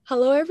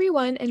Hello,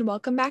 everyone, and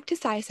welcome back to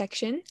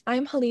SciSection.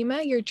 I'm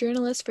Halima, your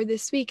journalist for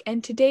this week,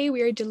 and today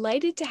we are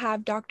delighted to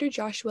have Dr.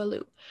 Joshua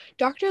Liu.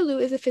 Dr. Liu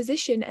is a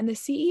physician and the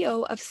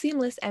CEO of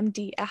Seamless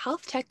MD, a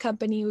health tech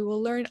company we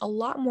will learn a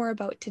lot more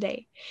about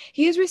today.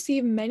 He has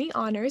received many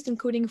honors,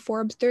 including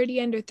Forbes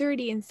 30 Under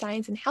 30 in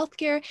Science and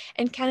Healthcare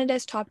and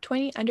Canada's Top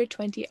 20 Under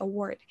 20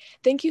 award.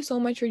 Thank you so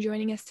much for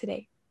joining us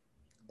today.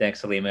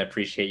 Thanks, Halima.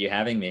 Appreciate you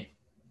having me.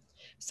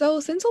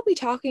 So, since we'll be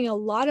talking a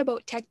lot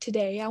about tech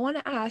today, I want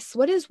to ask,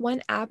 what is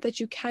one app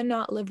that you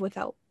cannot live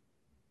without?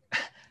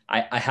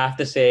 I have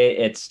to say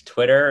it's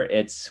Twitter.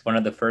 It's one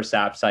of the first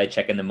apps I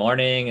check in the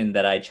morning and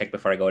that I check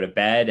before I go to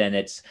bed. And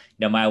it's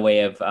my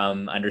way of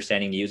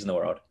understanding news in the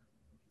world.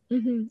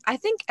 I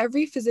think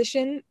every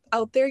physician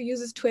out there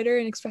uses Twitter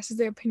and expresses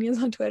their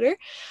opinions on Twitter.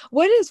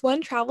 What is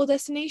one travel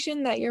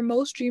destination that you're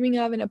most dreaming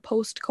of in a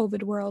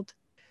post-COVID world?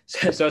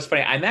 So it's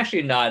funny. I'm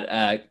actually not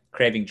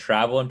craving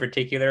travel in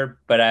particular,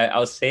 but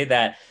I'll say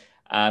that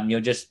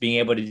just being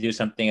able to do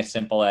something as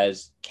simple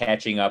as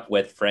catching up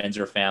with friends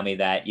or family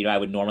that I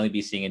would normally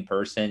be seeing in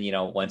person,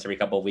 once every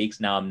couple of weeks.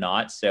 Now I'm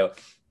not, so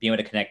being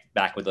able to connect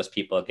back with those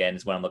people again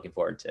is what I'm looking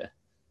forward to.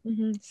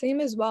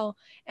 Same as well.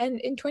 And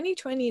in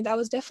 2020, that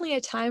was definitely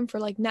a time for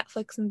like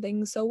Netflix and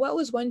things. So what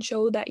was one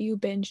show that you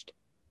binged?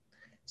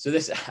 So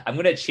this, I'm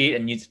gonna cheat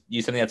and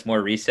use something that's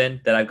more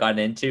recent that I've gotten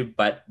into,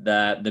 but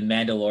the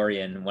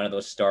Mandalorian, one of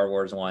those Star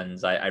Wars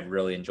ones, I've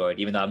really enjoyed.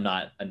 Even though I'm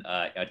not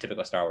a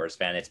typical Star Wars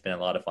fan, it's been a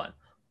lot of fun.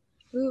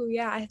 Ooh,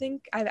 yeah, I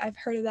think I've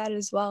heard of that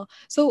as well.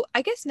 So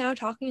I guess now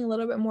talking a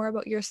little bit more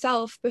about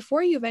yourself,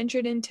 before you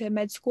ventured into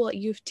med school at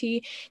U of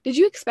T, did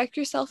you expect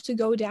yourself to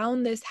go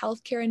down this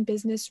healthcare and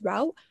business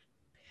route?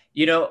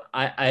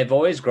 I've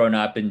always grown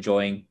up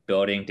enjoying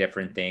building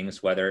different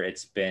things, whether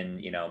it's been,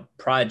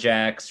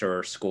 projects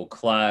or school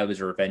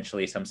clubs or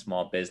eventually some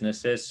small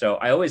businesses. So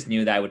I always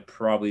knew that I would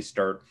probably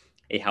start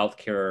a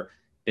healthcare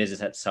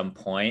business at some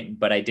point,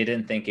 but I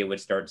didn't think it would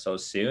start so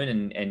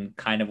soon. And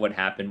kind of what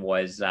happened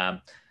was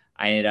I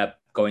ended up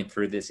going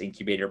through this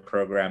incubator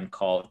program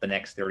called the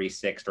Next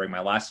 36 during my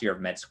last year of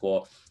med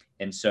school.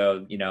 And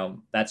so,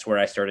 that's where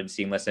I started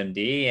Seamless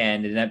MD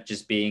and ended up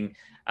just being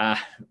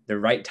the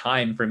right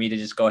time for me to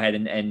just go ahead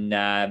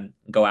and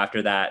go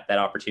after that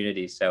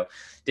opportunity. So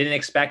didn't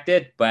expect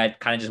it, but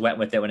kind of just went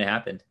with it when it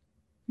happened.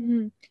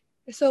 hmm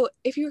So,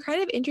 if you're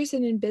kind of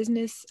interested in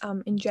business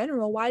in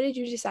general, why did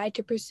you decide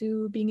to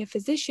pursue being a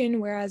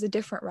physician, whereas a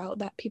different route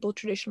that people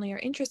traditionally are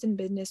interested in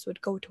business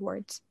would go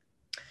towards?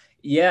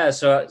 Yeah,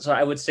 so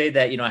I would say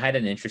that I had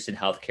an interest in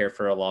healthcare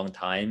for a long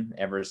time,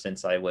 ever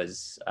since I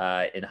was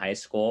in high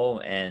school,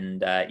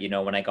 and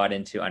when I got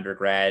into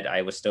undergrad,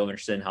 I was still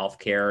interested in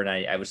healthcare, and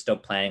I was still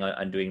planning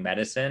on doing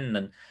medicine,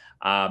 and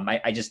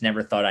I just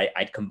never thought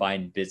I'd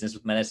combine business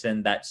with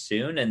medicine that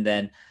soon, and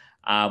then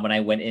when I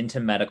went into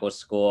medical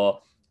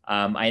school,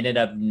 I ended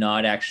up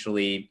not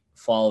actually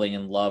falling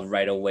in love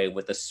right away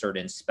with a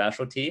certain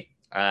specialty,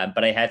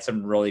 but I had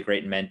some really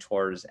great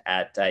mentors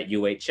at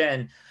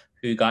UHN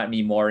who got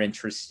me more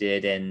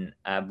interested in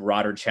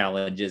broader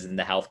challenges in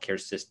the healthcare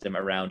system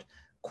around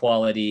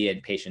quality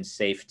and patient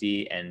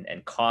safety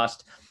and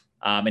cost.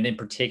 And in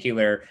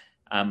particular,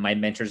 my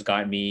mentors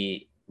got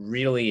me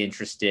really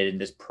interested in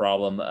this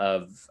problem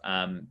of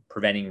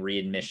preventing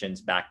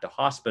readmissions back to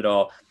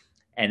hospital.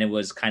 And it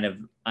was kind of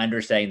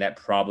understanding that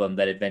problem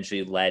that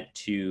eventually led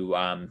to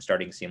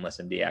starting Seamless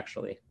MD,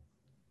 actually.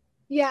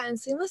 Yeah, and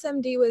Seamless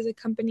MD was a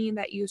company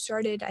that you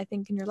started, I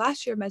think, in your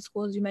last year of med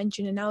school, as you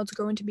mentioned, and now it's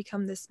grown to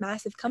become this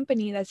massive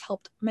company that's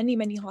helped many,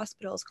 many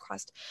hospitals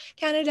across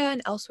Canada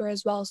and elsewhere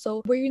as well.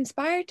 So, were you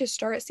inspired to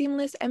start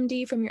Seamless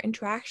MD from your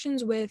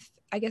interactions with,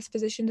 I guess,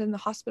 physicians in the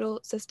hospital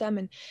system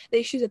and the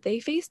issues that they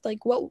faced?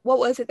 Like, what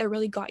was it that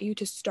really got you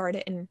to start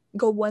it and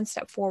go one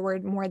step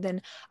forward more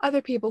than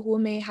other people who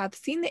may have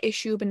seen the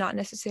issue but not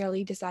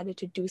necessarily decided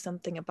to do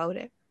something about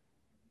it?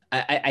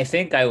 I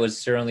think I was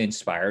certainly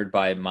inspired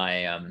by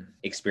my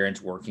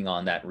experience working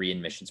on that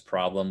readmissions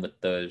problem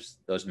with those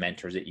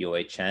mentors at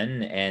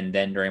UHN, and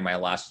then during my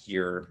last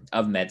year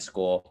of med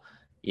school,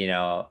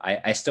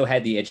 I still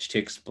had the itch to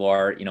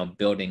explore,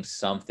 building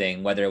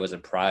something, whether it was a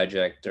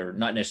project or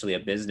not necessarily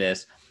a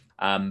business.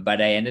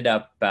 But I ended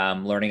up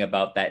learning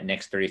about that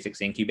Next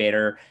 36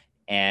 incubator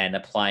and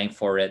applying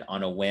for it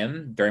on a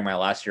whim during my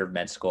last year of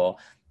med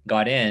school,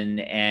 got in,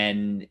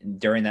 and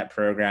during that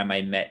program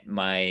I met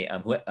my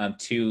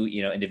two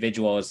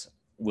individuals,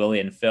 Willie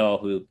and Phil,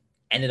 who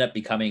ended up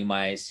becoming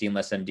my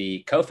Seamless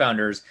MD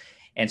co-founders.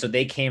 And so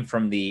they came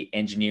from the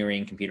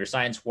engineering computer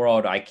science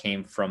world, I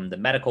came from the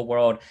medical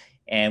world,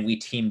 and we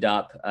teamed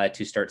up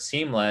to start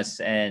Seamless.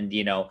 And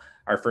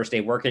our first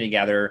day working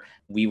together,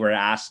 we were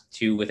asked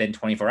to, within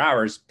 24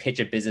 hours,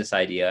 pitch a business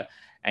idea.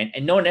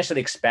 And no one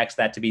necessarily expects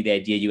that to be the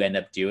idea you end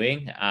up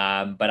doing.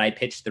 But I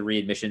pitched the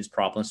readmissions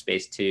problem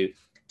space to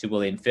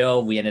Willie and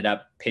Phil. We ended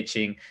up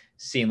pitching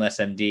Seamless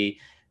MD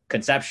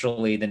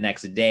conceptually the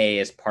next day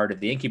as part of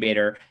the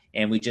incubator,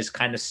 and we just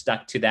kind of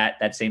stuck to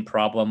that same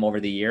problem over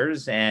the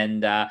years.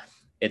 And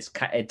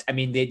I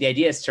mean, the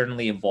idea has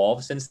certainly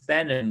evolved since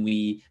then, and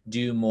we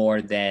do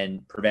more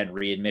than prevent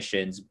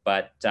readmissions,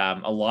 but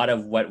a lot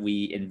of what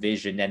we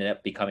envisioned ended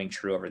up becoming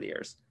true over the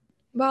years.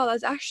 Wow,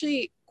 that's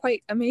actually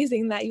quite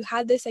amazing that you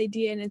had this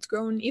idea and it's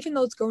grown, even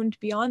though it's grown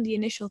beyond the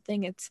initial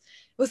thing, it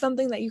was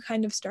something that you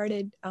kind of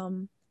started,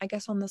 I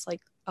guess, on this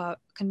like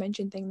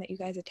convention thing that you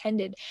guys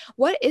attended.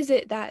 What is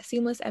it that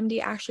Seamless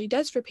MD actually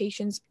does for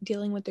patients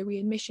dealing with the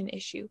readmission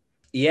issue?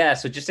 Yeah,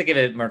 so just to give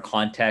it more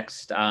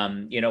context,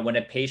 when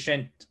a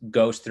patient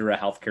goes through a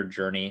healthcare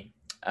journey,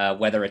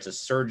 whether it's a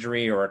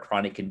surgery or a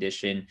chronic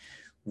condition,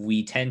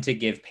 we tend to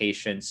give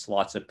patients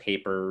lots of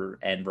paper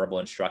and verbal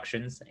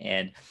instructions.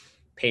 And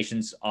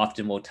patients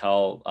often will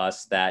tell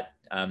us that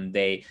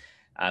they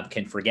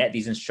can forget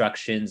these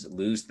instructions,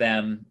 lose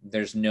them.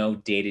 There's no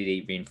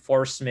day-to-day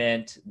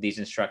reinforcement. These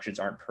instructions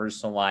aren't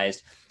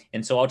personalized.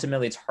 And so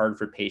ultimately, it's hard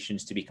for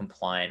patients to be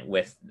compliant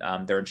with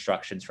their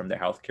instructions from their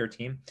healthcare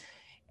team.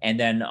 And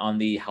then on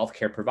the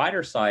healthcare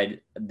provider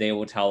side, they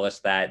will tell us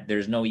that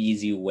there's no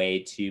easy way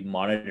to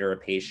monitor a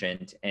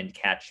patient and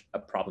catch a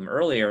problem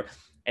earlier.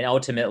 And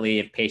ultimately,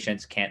 if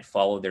patients can't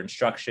follow their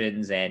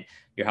instructions and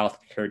your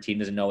healthcare team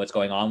doesn't know what's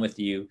going on with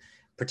you,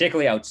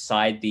 particularly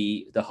outside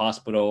the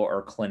hospital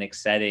or clinic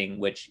setting,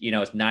 which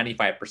is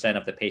 95%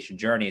 of the patient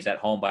journey is at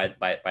home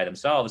by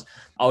themselves,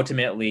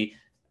 ultimately,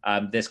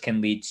 this can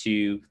lead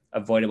to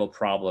avoidable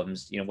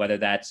problems, whether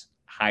that's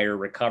higher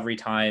recovery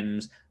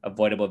times,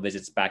 avoidable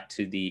visits back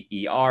to the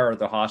ER or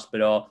the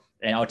hospital,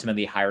 and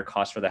ultimately higher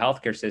costs for the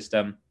healthcare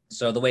system.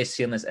 So the way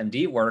Seamless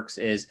MD works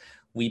is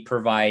we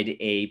provide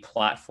a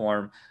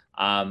platform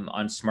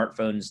on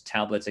smartphones,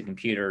 tablets, and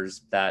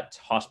computers that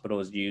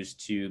hospitals use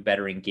to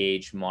better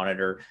engage,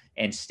 monitor,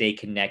 and stay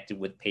connected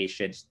with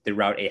patients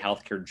throughout a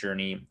healthcare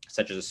journey,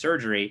 such as a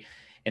surgery.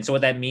 And so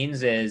what that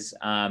means is,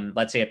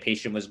 let's say a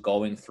patient was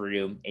going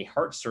through a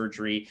heart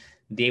surgery,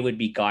 they would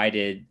be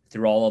guided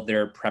through all of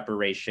their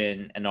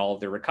preparation and all of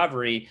their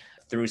recovery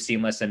through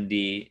Seamless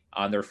MD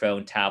on their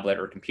phone, tablet,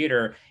 or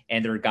computer.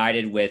 And they're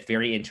guided with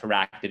very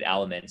interactive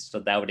elements. So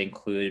that would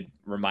include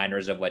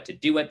reminders of what to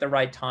do at the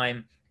right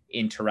time,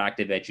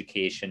 interactive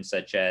education,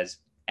 such as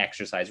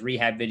exercise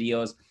rehab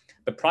videos.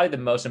 But probably the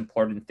most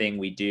important thing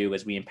we do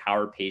is we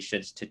empower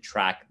patients to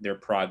track their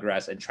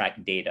progress and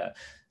track data.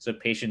 So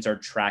patients are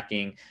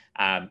tracking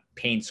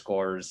pain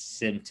scores,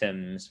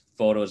 symptoms,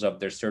 photos of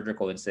their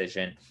surgical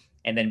incision.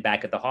 And then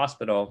back at the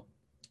hospital,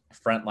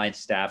 frontline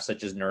staff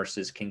such as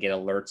nurses can get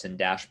alerts and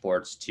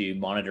dashboards to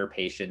monitor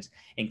patients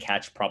and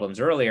catch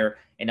problems earlier.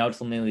 And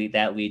ultimately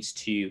that leads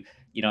to,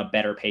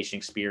 better patient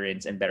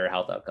experience and better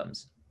health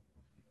outcomes.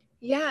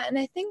 Yeah, and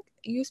I think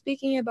you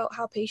speaking about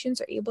how patients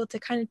are able to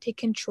kind of take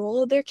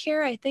control of their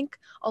care, I think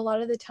a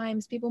lot of the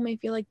times people may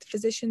feel like the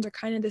physicians are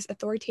kind of this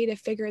authoritative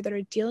figure that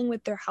are dealing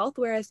with their health,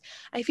 whereas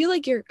I feel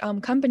like your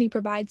company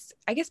provides,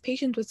 I guess,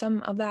 patients with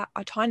some of that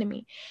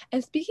autonomy.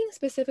 And speaking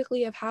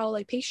specifically of how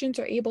like patients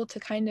are able to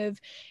kind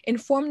of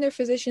inform their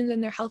physicians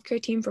and their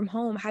healthcare team from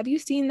home, have you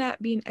seen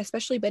that being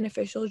especially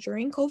beneficial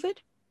during COVID?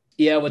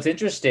 Yeah, what's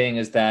interesting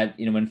is that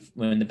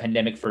when the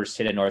pandemic first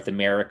hit in North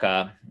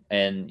America,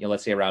 and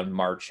let's say around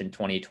March in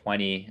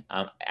 2020,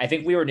 I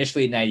think we were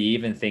initially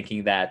naive in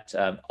thinking that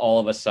all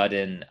of a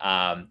sudden,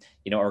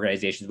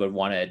 organizations would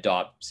want to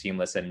adopt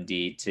Seamless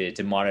MD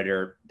to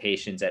monitor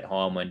patients at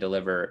home and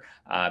deliver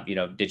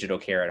digital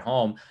care at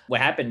home.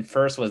 What happened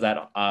first was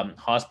that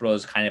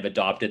hospitals kind of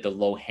adopted the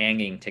low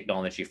hanging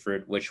technology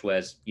fruit, which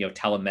was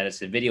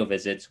telemedicine video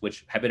visits,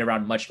 which have been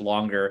around much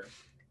longer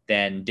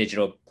than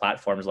digital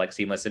platforms like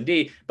Seamless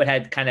MD, but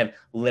had kind of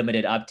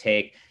limited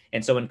uptake.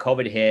 And so when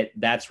COVID hit,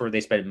 that's where they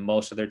spent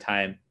most of their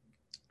time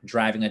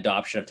driving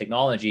adoption of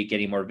technology,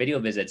 getting more video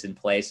visits in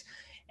place.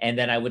 And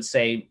then I would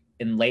say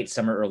in late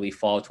summer, early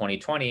fall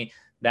 2020,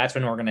 that's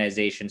when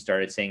organizations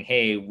started saying,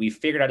 hey, we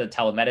figured out the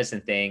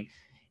telemedicine thing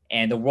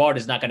and the world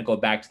is not going to go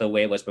back to the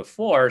way it was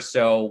before.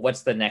 So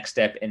what's the next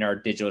step in our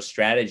digital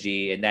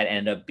strategy? And that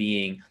ended up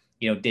being,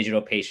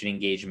 digital patient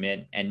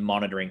engagement and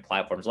monitoring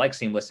platforms like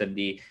Seamless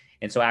MD.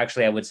 And so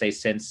actually, I would say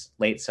since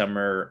late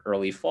summer,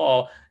 early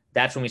fall,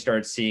 that's when we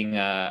started seeing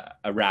a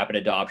rapid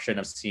adoption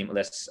of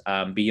Seamless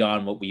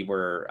beyond what we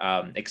were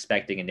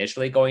expecting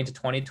initially going to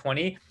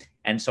 2020.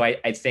 And so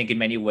I think in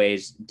many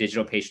ways,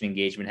 digital patient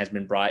engagement has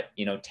been brought,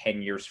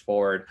 10 years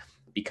forward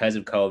because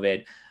of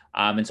COVID.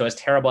 And so as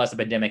terrible as the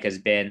pandemic has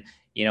been,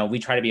 we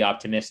try to be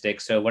optimistic.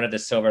 So one of the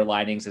silver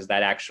linings is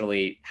that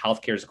actually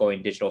healthcare is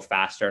going digital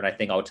faster. And I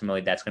think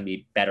ultimately that's going to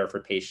be better for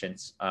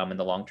patients in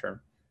the long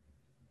term.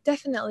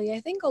 Definitely.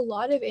 I think a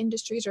lot of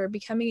industries are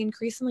becoming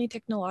increasingly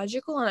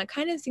technological, and it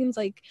kind of seems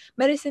like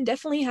medicine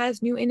definitely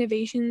has new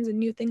innovations and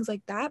new things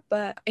like that.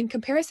 But in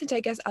comparison to, I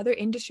guess, other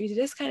industries, it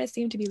just kind of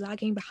seem to be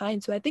lagging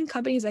behind. So I think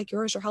companies like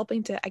yours are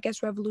helping to, I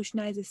guess,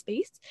 revolutionize the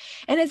space.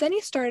 And as any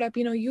startup,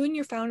 you and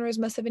your founders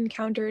must have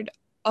encountered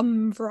a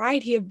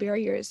variety of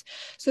barriers.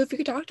 So if you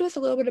could talk to us a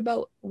little bit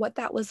about what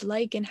that was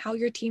like and how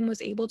your team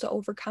was able to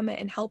overcome it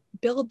and help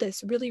build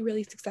this really,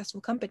 really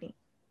successful company.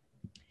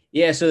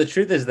 Yeah, so the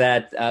truth is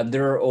that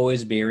there are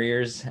always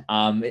barriers.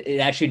 It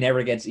actually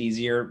never gets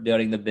easier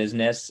building the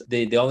business.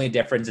 The only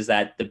difference is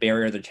that the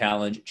barrier, the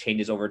challenge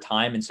changes over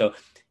time. And so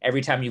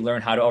every time you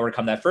learn how to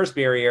overcome that first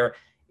barrier,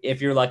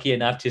 if you're lucky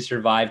enough to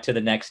survive to the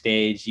next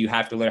stage, you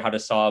have to learn how to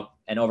solve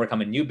and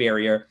overcome a new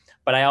barrier.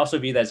 But I also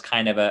view that as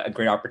kind of a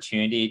great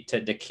opportunity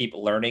to keep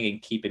learning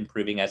and keep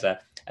improving as a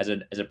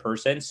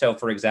person. So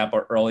for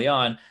example, early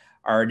on,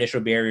 our initial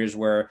barriers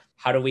were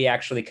how do we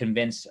actually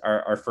convince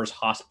our first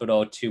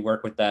hospital to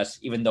work with us,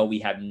 even though we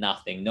have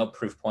nothing, no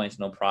proof points,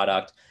 no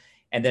product.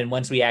 And then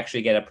once we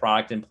actually get a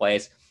product in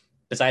place,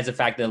 besides the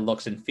fact that it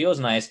looks and feels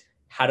nice,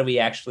 how do we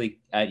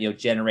actually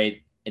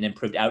generate an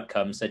improved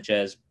outcome, such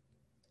as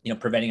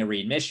preventing a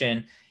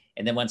readmission?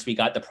 And then once we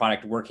got the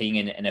product working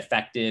and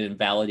effective and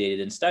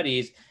validated in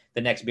studies, the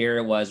next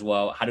barrier was,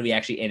 well, how do we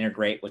actually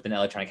integrate with an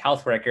electronic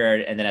health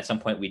record? And then at some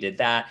point we did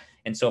that,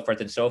 and so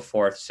forth and so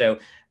forth. So,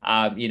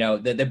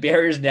 the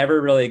barriers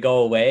never really go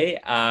away.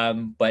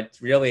 But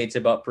really it's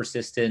about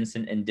persistence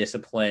and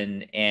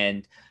discipline.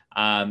 And,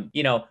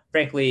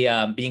 frankly,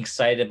 being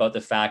excited about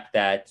the fact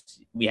that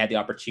we had the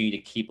opportunity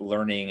to keep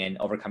learning and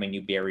overcoming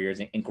new barriers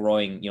and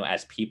growing,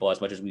 as people, as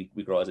much as we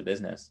grow as a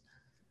business.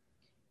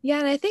 Yeah,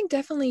 and I think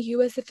definitely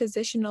you as a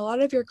physician, a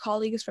lot of your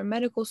colleagues from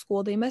medical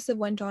school, they must have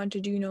went on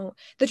to do,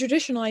 the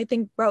traditional, I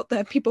think, route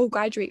that people who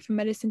graduate from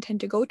medicine tend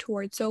to go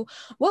towards. So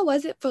what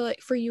was it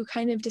for you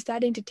kind of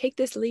deciding to take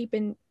this leap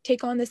and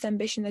take on this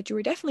ambition that you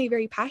were definitely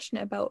very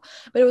passionate about,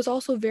 but it was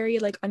also very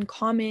like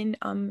uncommon,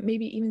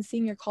 maybe even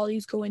seeing your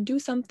colleagues go and do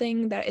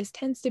something that is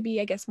tends to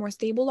be, I guess, more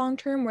stable long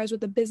term, whereas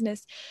with a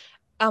business,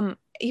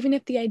 even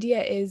if the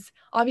idea is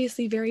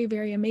obviously very,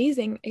 very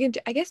amazing, it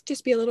can, I guess,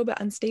 just be a little bit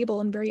unstable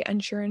and very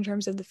unsure in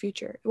terms of the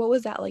future. What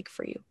was that like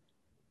for you?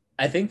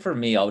 I think for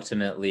me,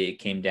 ultimately, it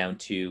came down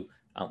to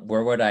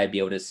where would I be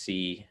able to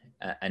see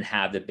and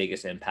have the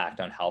biggest impact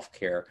on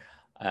healthcare,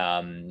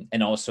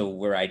 and also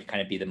where I'd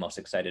kind of be the most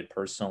excited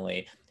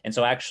personally. And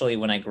so, actually,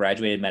 when I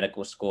graduated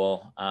medical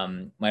school,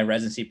 my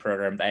residency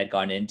program that I had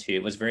gone into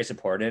was very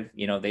supportive.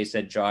 They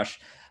said, Josh,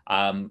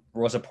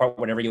 we'll support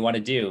whatever you want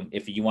to do.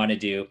 If you want to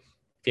do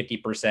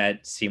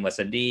 50% seamless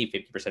MD,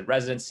 50%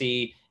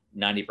 residency,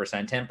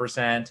 90%,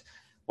 10%,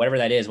 whatever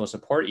that is, will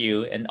support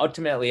you. And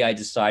ultimately, I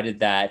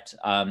decided that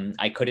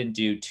I couldn't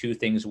do two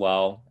things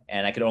well,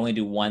 and I could only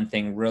do one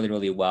thing really,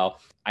 really well.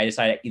 I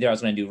decided either I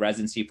was going to do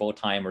residency full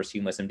time or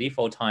Seamless MD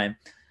full time.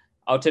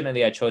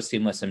 Ultimately, I chose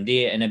Seamless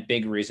MD, and a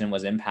big reason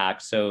was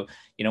impact. So,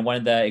 one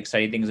of the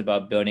exciting things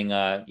about building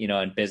a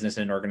business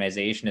and an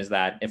organization is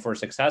that if we're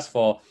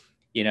successful,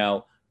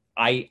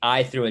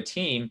 I through a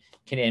team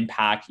can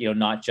impact,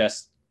 not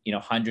just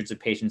hundreds of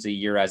patients a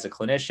year as a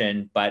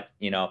clinician, but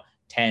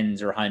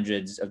tens or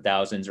hundreds of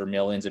thousands or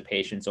millions of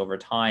patients over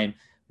time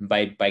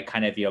by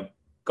kind of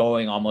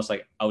going almost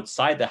like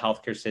outside the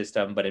healthcare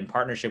system, but in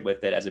partnership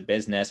with it as a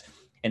business.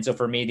 And so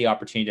for me, the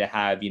opportunity to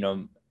have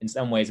in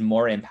some ways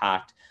more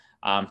impact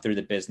through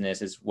the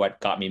business is what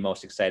got me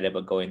most excited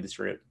about going this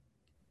route.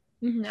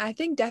 I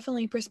think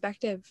definitely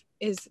perspective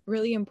is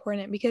really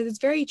important because it's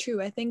very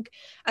true. I think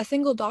a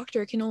single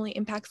doctor can only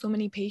impact so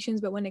many patients,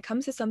 but when it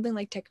comes to something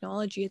like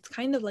technology, it's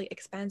kind of like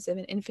expansive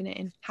and infinite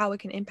in how it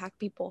can impact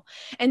people.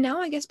 And now,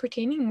 I guess,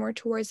 pertaining more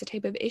towards the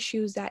type of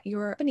issues that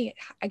your company,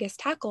 I guess,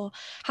 tackle,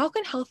 how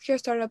can healthcare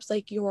startups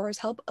like yours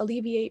help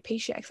alleviate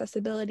patient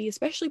accessibility,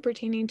 especially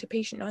pertaining to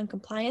patient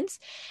non-compliance,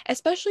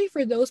 especially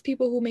for those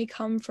people who may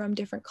come from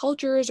different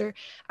cultures or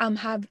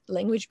have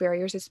language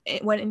barriers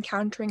when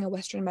encountering a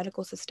Western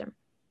medical system?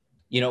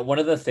 One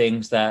of the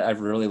things that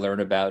I've really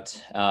learned about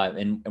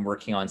in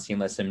working on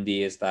Seamless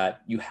MD is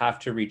that you have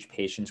to reach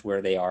patients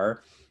where they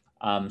are.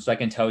 So I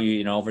can tell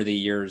you, over the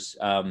years,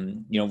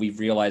 we've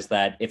realized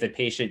that if a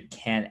patient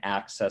can't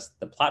access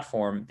the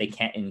platform, they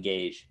can't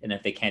engage. And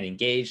if they can't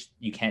engage,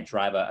 you can't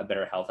drive a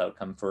better health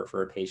outcome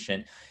for a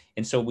patient.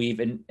 And so we've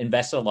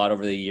invested a lot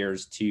over the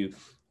years to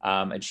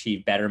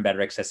achieve better and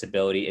better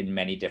accessibility in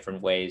many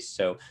different ways.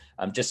 So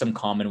just some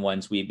common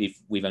ones we've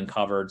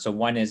uncovered. So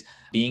one is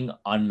being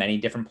on many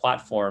different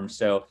platforms.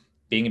 So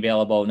being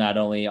available not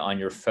only on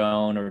your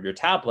phone or your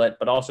tablet,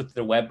 but also through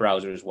the web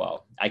browser as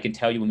well. I can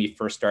tell you when we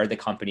first started the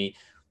company,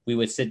 we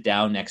would sit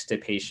down next to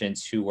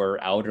patients who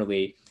were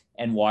elderly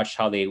and watch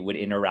how they would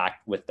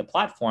interact with the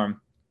platform.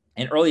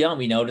 And early on,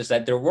 we noticed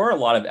that there were a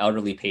lot of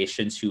elderly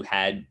patients who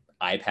had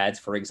iPads,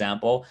 for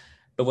example.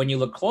 But when you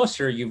look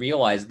closer, you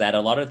realize that a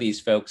lot of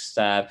these folks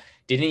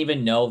didn't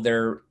even know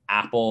their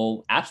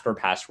Apple App Store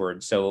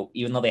password. So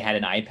even though they had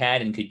an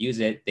iPad and could use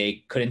it,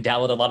 they couldn't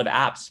download a lot of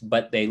apps,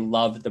 but they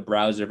loved the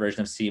browser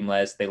version of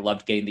Seamless. They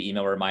loved getting the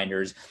email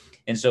reminders.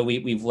 And so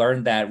we've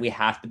learned that we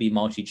have to be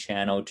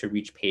multi-channel to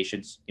reach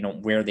patients,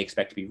 where they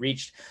expect to be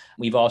reached.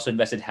 We've also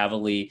invested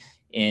heavily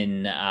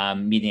in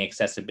meeting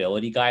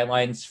accessibility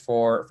guidelines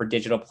for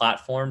digital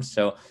platforms.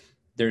 So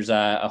there's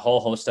a whole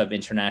host of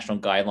international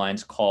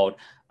guidelines called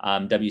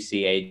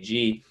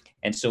WCAG.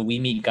 And so we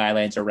meet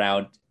guidelines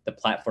around the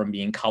platform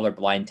being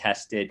colorblind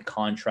tested,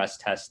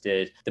 contrast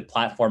tested. The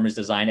platform is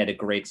designed at a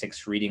grade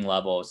 6 reading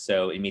level,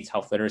 so it meets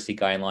health literacy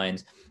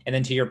guidelines. And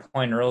then to your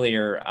point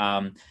earlier,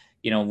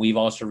 we've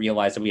also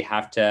realized that we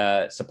have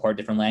to support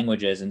different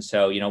languages. And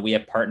so, we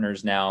have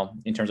partners now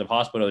in terms of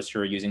hospitals who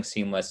are using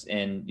Seamless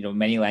in,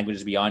 many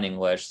languages beyond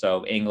English.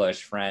 So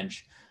English,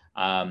 French,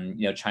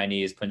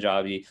 Chinese,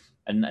 Punjabi,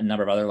 a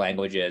number of other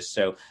languages.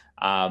 So,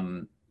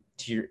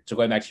 so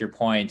going back to your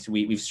point,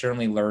 we've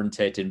certainly learned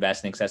to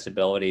invest in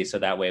accessibility so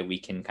that way we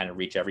can kind of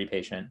reach every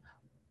patient.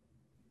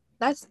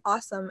 That's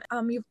awesome.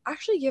 You've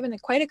actually given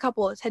quite a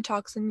couple of TED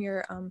Talks in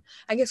your,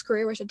 I guess,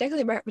 career, which I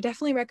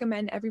definitely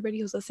recommend everybody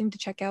who's listening to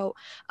check out.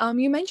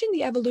 You mentioned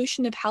the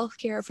evolution of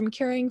healthcare from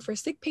caring for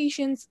sick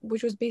patients,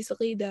 which was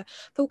basically the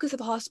focus of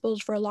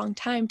hospitals for a long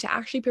time, to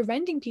actually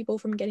preventing people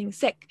from getting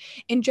sick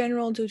in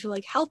general due to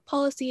like health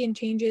policy and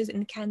changes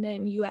in Canada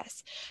and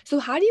US. So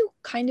how do you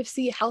kind of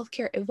see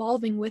healthcare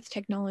evolving with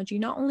technology,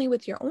 not only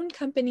with your own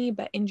company,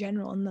 but in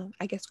general in the,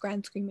 I guess,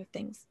 grand scheme of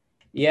things?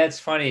 Yeah, it's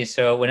funny.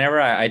 So whenever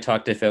I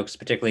talk to folks,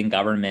 particularly in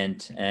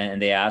government,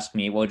 and they ask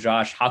me, well,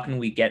 Josh, how can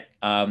we get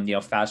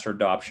faster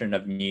adoption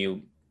of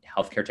new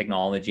healthcare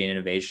technology and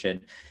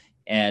innovation?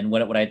 And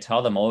what I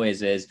tell them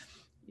always is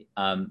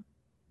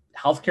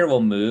healthcare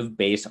will move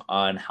based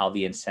on how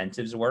the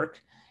incentives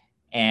work.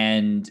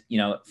 And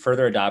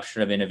further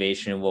adoption of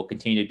innovation will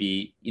continue to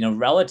be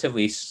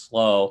relatively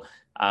slow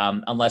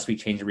unless we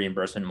change the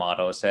reimbursement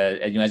model. So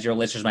as your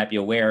listeners might be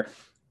aware,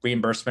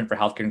 reimbursement for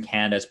healthcare in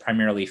Canada is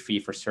primarily fee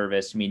for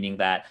service, meaning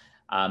that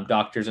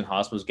doctors and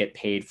hospitals get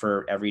paid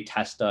for every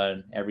test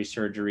done, every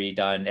surgery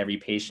done, every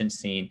patient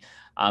seen,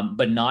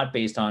 but not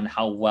based on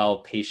how well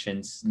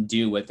patients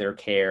do with their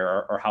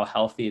care or how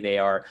healthy they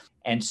are.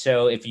 And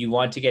so if you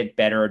want to get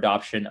better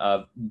adoption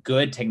of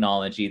good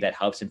technology that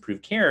helps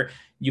improve care,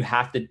 you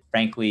have to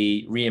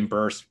frankly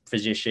reimburse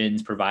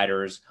physicians,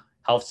 providers,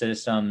 health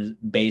systems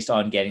based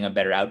on getting a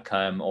better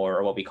outcome,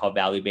 or what we call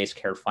value-based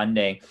care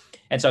funding.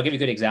 And so I'll give you a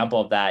good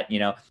example of that.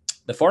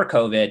 Before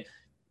COVID,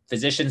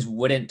 physicians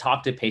wouldn't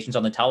talk to patients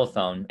on the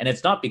telephone. And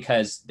it's not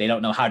because they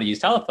don't know how to use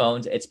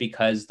telephones. It's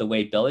because the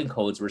way billing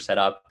codes were set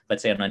up,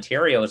 let's say in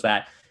Ontario, is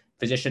that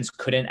physicians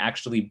couldn't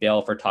actually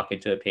bill for talking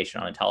to a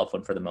patient on a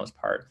telephone for the most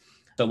part.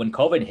 So when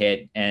COVID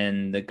hit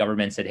and the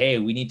government said, hey,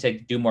 we need to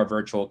do more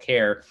virtual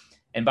care.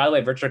 And by the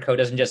way, virtual care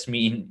doesn't just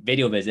mean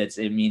video visits,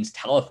 it means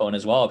telephone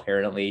as well,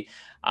 apparently.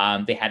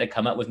 They had to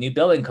come up with new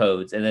billing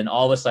codes. And then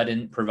all of a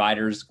sudden,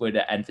 providers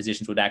and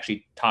physicians would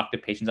actually talk to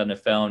patients on the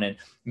phone and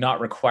not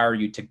require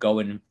you to go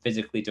in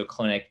physically to a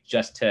clinic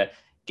just to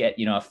get,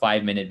 a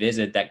 5-minute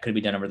visit that could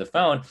be done over the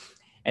phone.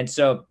 And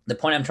so the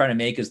point I'm trying to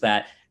make is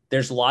that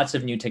there's lots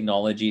of new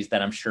technologies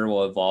that I'm sure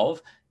will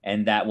evolve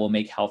and that will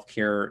make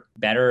healthcare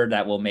better,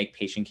 that will make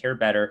patient care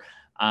better.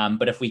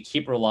 But if we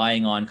keep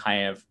relying on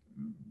kind of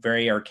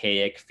very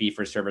archaic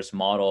fee-for-service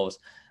models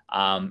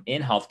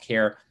in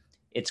healthcare,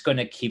 it's going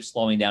to keep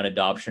slowing down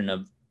adoption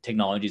of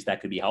technologies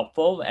that could be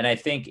helpful. And I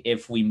think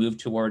if we move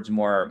towards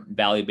more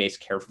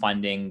value-based care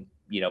funding,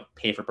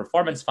 pay for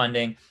performance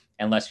funding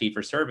and less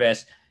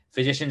fee-for-service,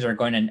 physicians are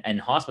going to, and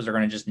hospitals are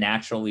going to just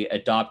naturally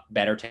adopt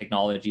better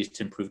technologies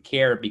to improve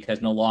care,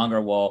 because no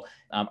longer will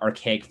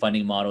archaic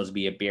funding models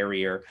be a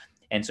barrier.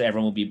 And so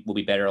everyone will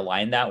be better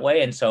aligned that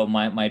way. And so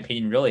my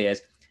opinion really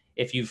is,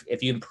 if you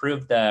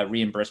improve the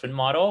reimbursement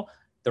model,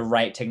 the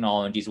right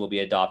technologies will be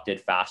adopted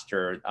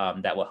faster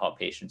that will help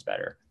patients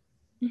better.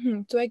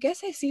 Mm-hmm. So I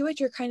guess I see what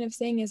you're kind of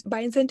saying is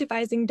by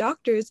incentivizing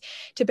doctors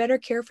to better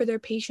care for their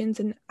patients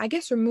and I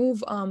guess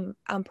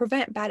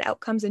prevent bad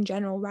outcomes in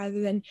general,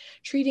 rather than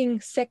treating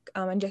sick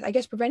and just, I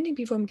guess, preventing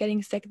people from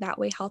getting sick. That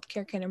way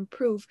healthcare can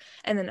improve.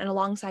 And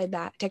alongside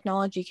that,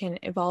 technology can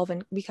evolve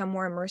and become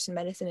more immersed in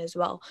medicine as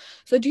well.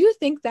 So do you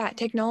think that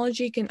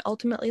technology can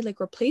ultimately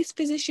like replace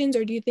physicians,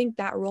 or do you think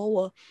that role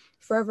will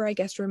forever, I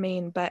guess,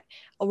 remain, but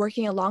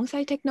working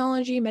alongside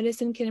technology,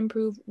 medicine can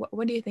improve?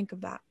 What do you think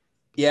of that?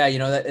 Yeah,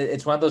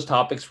 it's one of those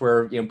topics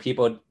where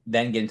people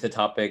then get into the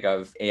topic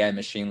of AI,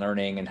 machine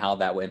learning, and how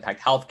that will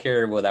impact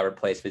healthcare. Will that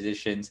replace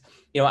physicians?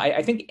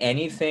 I think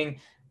anything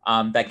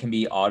that can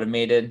be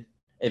automated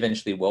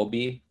eventually will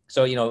be.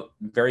 So,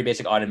 very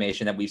basic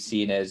automation that we've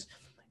seen is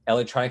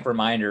electronic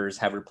reminders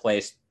have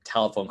replaced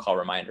telephone call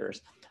reminders.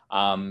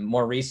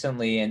 More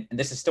recently, and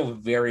this is still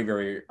very,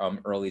 very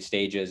early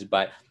stages,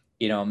 but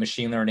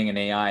machine learning and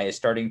AI is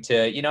starting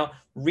to,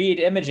 read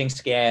imaging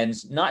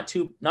scans, not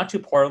too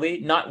poorly,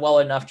 not well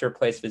enough to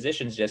replace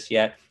physicians just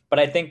yet. But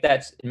I think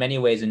that's in many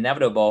ways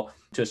inevitable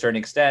to a certain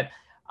extent.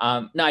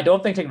 Now, I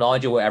don't think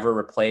technology will ever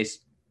replace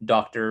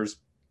doctors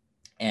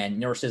and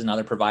nurses and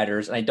other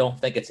providers. And I don't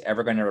think it's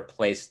ever going to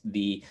replace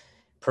the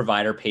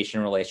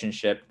provider-patient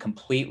relationship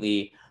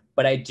completely.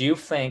 But I do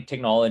think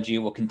technology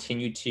will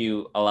continue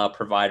to allow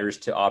providers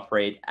to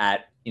operate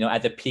at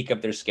the peak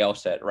of their skill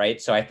set,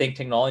 right? So I think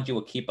technology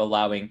will keep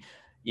allowing,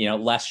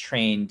 less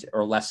trained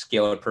or less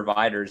skilled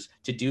providers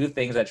to do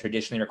things that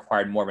traditionally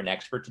required more of an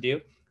expert to do.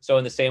 So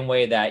in the same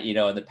way that,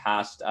 in the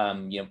past,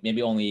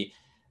 maybe only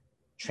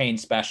trained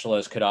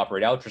specialists could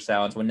operate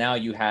ultrasounds, when now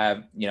you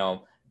have,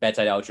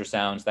 bedside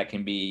ultrasounds that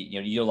can be,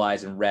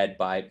 utilized and read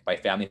by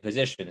family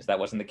physicians. That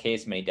wasn't the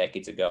case many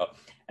decades ago.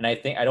 And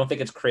I don't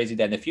think it's crazy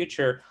that in the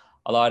future,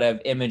 a lot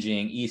of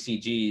imaging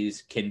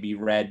ECGs can be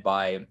read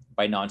by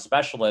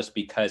non-specialists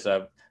because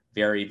of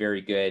very,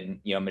 very good,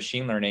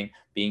 machine learning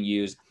being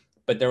used.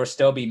 But there will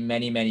still be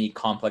many, many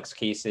complex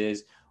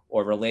cases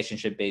or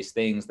relationship-based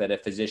things that a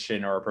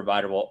physician or a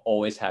provider will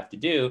always have to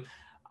do.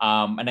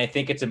 And I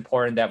think it's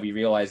important that we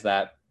realize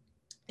that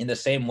in the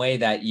same way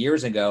that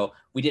years ago,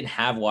 we didn't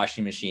have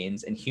washing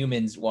machines and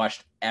humans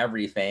washed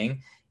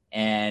everything.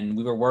 And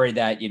we were worried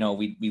that,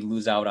 we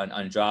lose out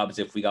on jobs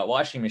if we got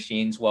washing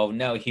machines. Well,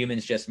 no,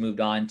 humans just moved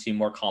on to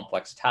more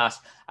complex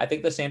tasks. I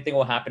think the same thing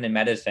will happen in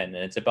medicine.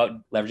 And it's about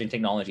leveraging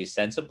technology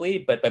sensibly,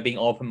 but by being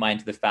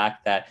open-minded to the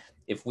fact that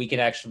if we can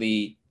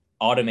actually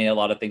automate a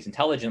lot of things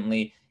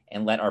intelligently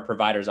and let our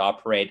providers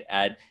operate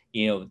at,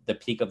 the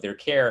peak of their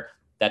care,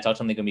 that's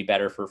ultimately going to be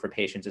better for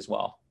patients as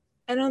well.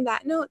 And on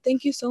that note,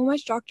 thank you so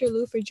much, Dr.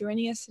 Liu, for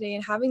joining us today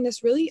and having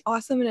this really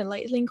awesome and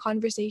enlightening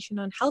conversation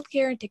on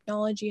healthcare and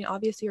technology, and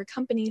obviously your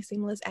company,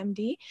 Seamless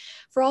MD.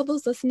 For all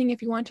those listening,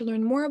 if you want to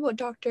learn more about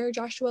Dr.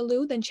 Joshua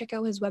Liu, then check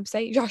out his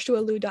website,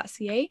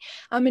 joshualiu.ca.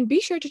 And be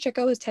sure to check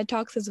out his TED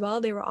Talks as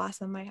well. They were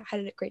awesome. I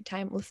had a great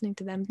time listening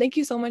to them. Thank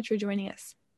you so much for joining us.